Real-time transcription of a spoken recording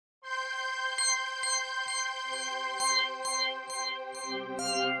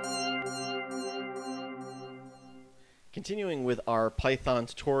Continuing with our Python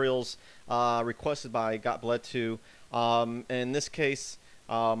tutorials requested by Got Bled to. In this case,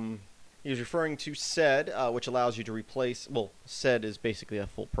 he was referring to SED, which allows you to replace, well, SED is basically a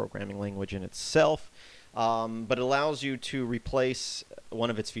full programming language in itself, but it allows you to replace, one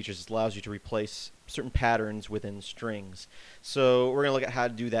of its features allows you to replace certain patterns within strings. So we're going to look at how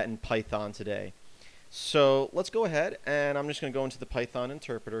to do that in Python today. So let's go ahead, and I'm just going to go into the Python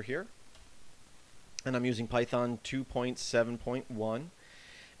interpreter here. And I'm using Python 2.7.1.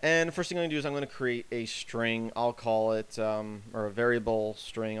 And the first thing I'm going to do is I'm going to create a string. I'll call it, or a variable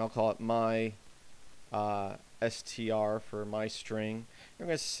string. I'll call it my str for my string. I'm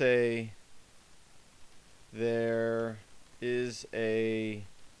going to say there is a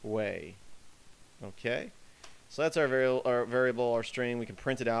way. Okay? So that's our variable, our string. We can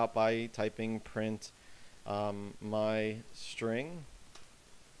print it out by typing print my string.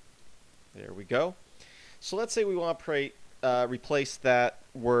 There we go. So let's say we want to replace that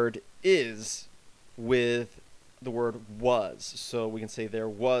word is with the word was. So we can say there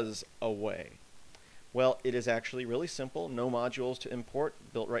was a way. Well, it is actually really simple. No modules to import,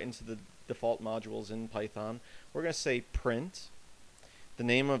 built right into the default modules in Python. We're going to say print the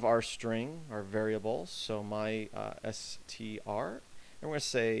name of our string, our variable, so my str, and we're going to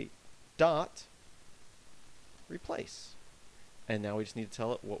say dot replace. And now we just need to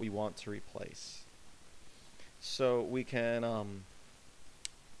tell it what we want to replace. So we can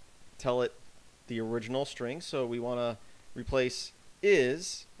tell it the original string. So we want to replace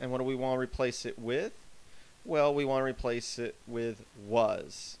is, and what do we want to replace it with? Well, we want to replace it with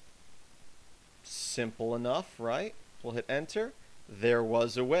was. Simple enough, right? We'll hit enter. There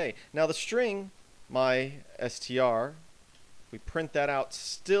was a way. Now the string, my str, we print that out,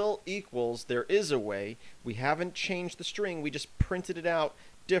 still equals there is a way. We haven't changed the string, we just printed it out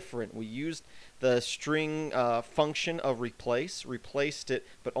different. We used the string function of replace, replaced it,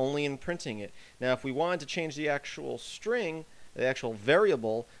 but only in printing it. Now if we wanted to change the actual string, the actual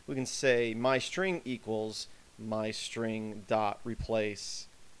variable, we can say my string equals my string dot replace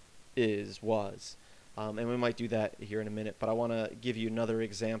is was. And we might do that here in a minute, but I want to give you another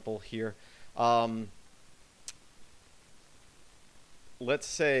example here. Let's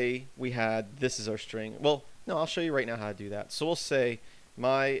say we had, this is our string. Well, no, I'll show you right now how to do that. So we'll say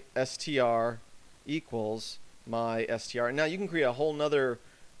my str equals my str. Now you can create a whole nother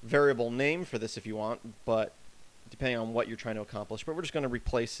variable name for this if you want, but depending on what you're trying to accomplish. But we're just going to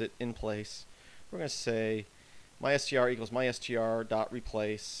replace it in place. We're going to say my str equals my str dot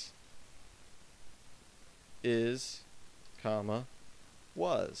replace is, comma,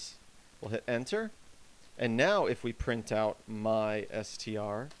 was. We'll hit enter. And now if we print out my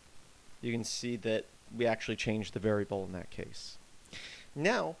str, you can see that we actually changed the variable in that case.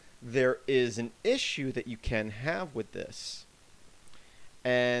 Now, there is an issue that you can have with this.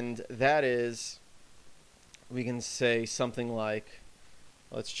 And that is, we can say something like,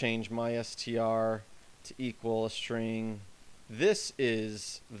 let's change my str to equal a string, this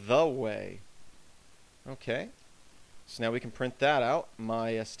is the way. Okay. So now we can print that out.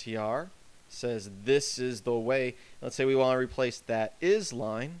 My str says this is the way. Let's say we want to replace that is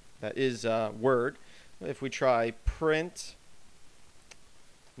line, that is word. If we try print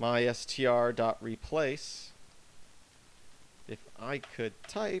my str dot replace, if I could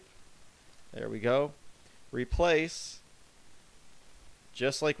type, there we go, replace,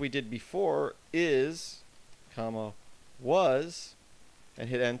 just like we did before, is, comma, was, and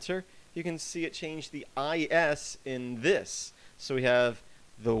hit enter, you can see it change the is in this. So we have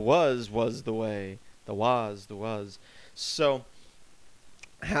the was the way, the was. So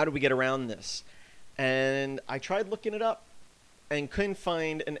how do we get around this? And I tried looking it up and couldn't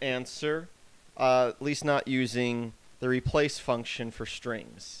find an answer, at least not using the replace function for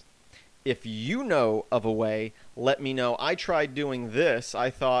strings. If you know of a way, let me know. I tried doing this. I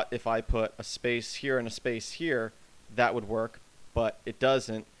thought if I put a space here and a space here, that would work, but it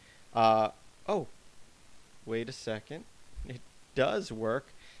doesn't. Oh, wait a second. It does work.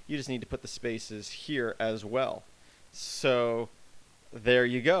 You just need to put the spaces here as well. So there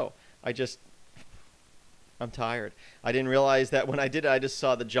you go. I'm tired. I didn't realize that when I did it, I just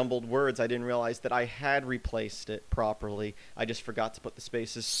saw the jumbled words. I didn't realize that I had replaced it properly. I just forgot to put the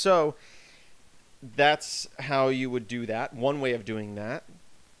spaces. So that's how you would do that. One way of doing that.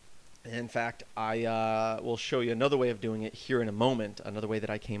 In fact, I will show you another way of doing it here in a moment. Another way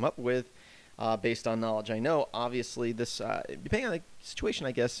that I came up with based on knowledge I know. Obviously, this depending on the situation,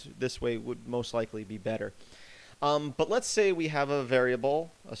 I guess this way would most likely be better. But let's say we have a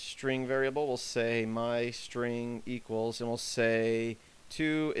variable, a string variable. We'll say my string equals, and we'll say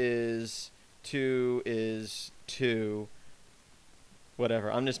 2 is 2,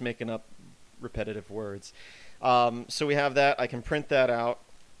 whatever. I'm just making up repetitive words. So we have that. I can print that out.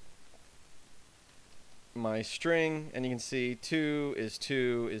 My string, and you can see 2 is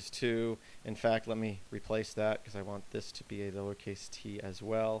 2. In fact, let me replace that because I want this to be a lowercase t as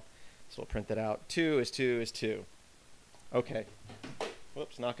well. So we'll print that out. 2 is 2. Okay.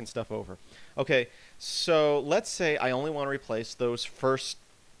 Whoops, knocking stuff over. Okay, so let's say I only want to replace those first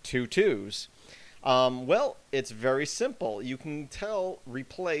 2 2s. Well, it's very simple. You can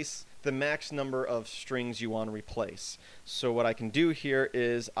replace the max number of strings you want to replace. So what I can do here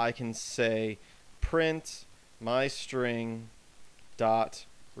is I can say print my string dot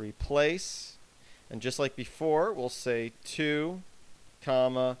replace, and just like before, we'll say 2,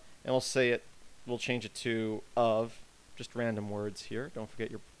 comma, and we'll change it to of, just random words here. Don't forget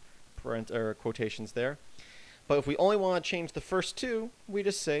your quotations there. But if we only want to change the first 2, we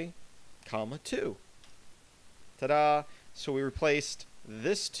just say comma 2. Ta-da! So we replaced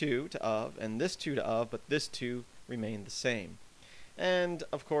this 2 to of and this 2 to of, but this 2 remained the same. And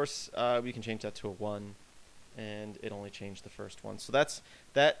of course, we can change that to a 1, and it only changed the first one. So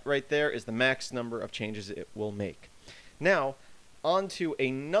that right there is the max number of changes it will make. Now, on to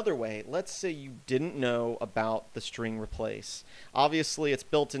another way. Let's say you didn't know about the string replace. Obviously, it's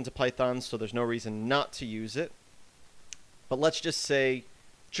built into Python, so there's no reason not to use it. But let's just say,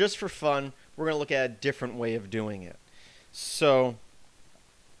 just for fun, we're going to look at a different way of doing it. So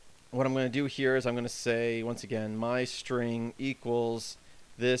what I'm going to do here is I'm going to say, once again, my string equals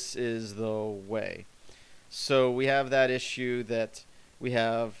this is the way. So we have that issue that we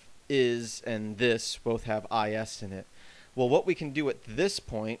have is and this both have is in it. Well, what we can do at this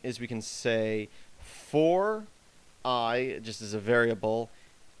point is we can say for I, just as a variable,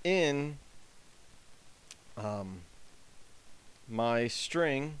 in my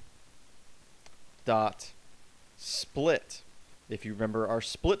string dot split. If you remember our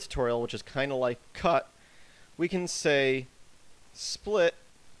split tutorial, which is kind of like cut, we can say split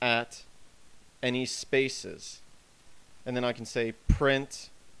at any spaces. And then I can say print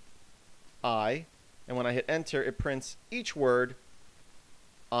I, and when I hit enter, it prints each word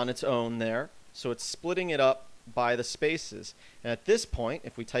on its own there. So it's splitting it up by the spaces. And at this point,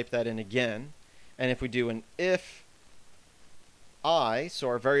 if we type that in again, and if we do an if I, so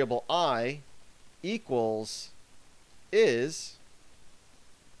our variable I equals is,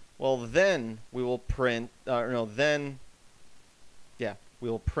 well, then we will print, we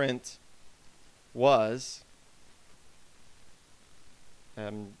will print was.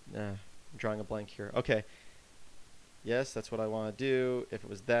 I'm drawing a blank here. Okay. Yes, that's what I want to do. If it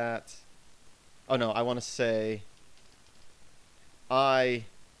was that. Oh, no, I want to say I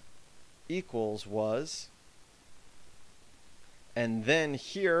equals was. And then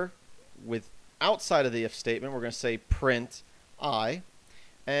here, with outside of the if statement, we're going to say print I.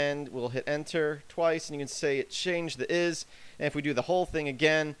 And we'll hit enter twice, and you can say it changed the is. And if we do the whole thing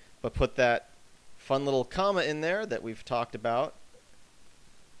again, but put that fun little comma in there that we've talked about,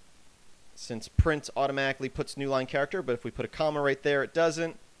 since print automatically puts new line character, but if we put a comma right there, it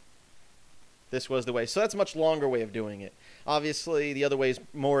doesn't. This was the way. So that's a much longer way of doing it. Obviously, the other way is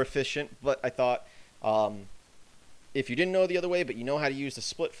more efficient, but I thought if you didn't know the other way, but you know how to use the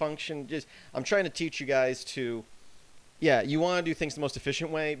split function, I'm trying to teach you guys to, you want to do things the most efficient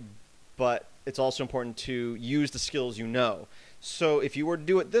way, but it's also important to use the skills you know. So if you were to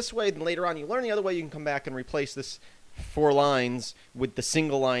do it this way, then later on you learn the other way, you can come back and replace this 4 lines with the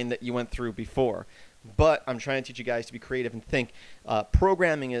single line that you went through before. But I'm trying to teach you guys to be creative and think.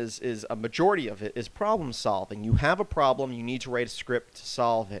 Programming is a majority of it is problem solving. You have a problem, you need to write a script to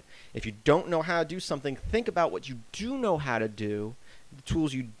solve it. If you don't know how to do something, think about what you do know how to do, the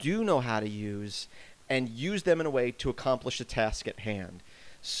tools you do know how to use, and use them in a way to accomplish the task at hand.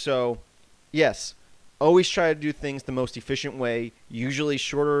 So, yes, always try to do things the most efficient way. Usually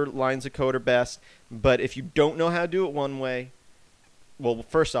shorter lines of code are best. But if you don't know how to do it one way, well,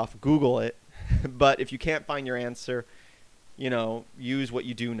 first off, Google it. But if you can't find your answer, use what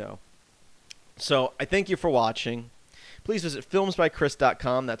you do know. So I thank you for watching. Please visit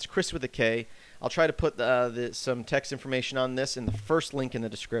filmsbychris.com. That's Chris with a K. I'll try to put some text information on this in the first link in the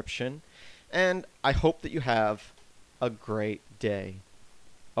description. And I hope that you have a great day.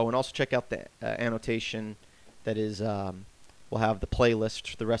 Oh, and also check out the annotation that is, we'll have the playlist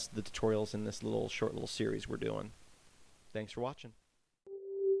for the rest of the tutorials in this short little series we're doing. Thanks for watching.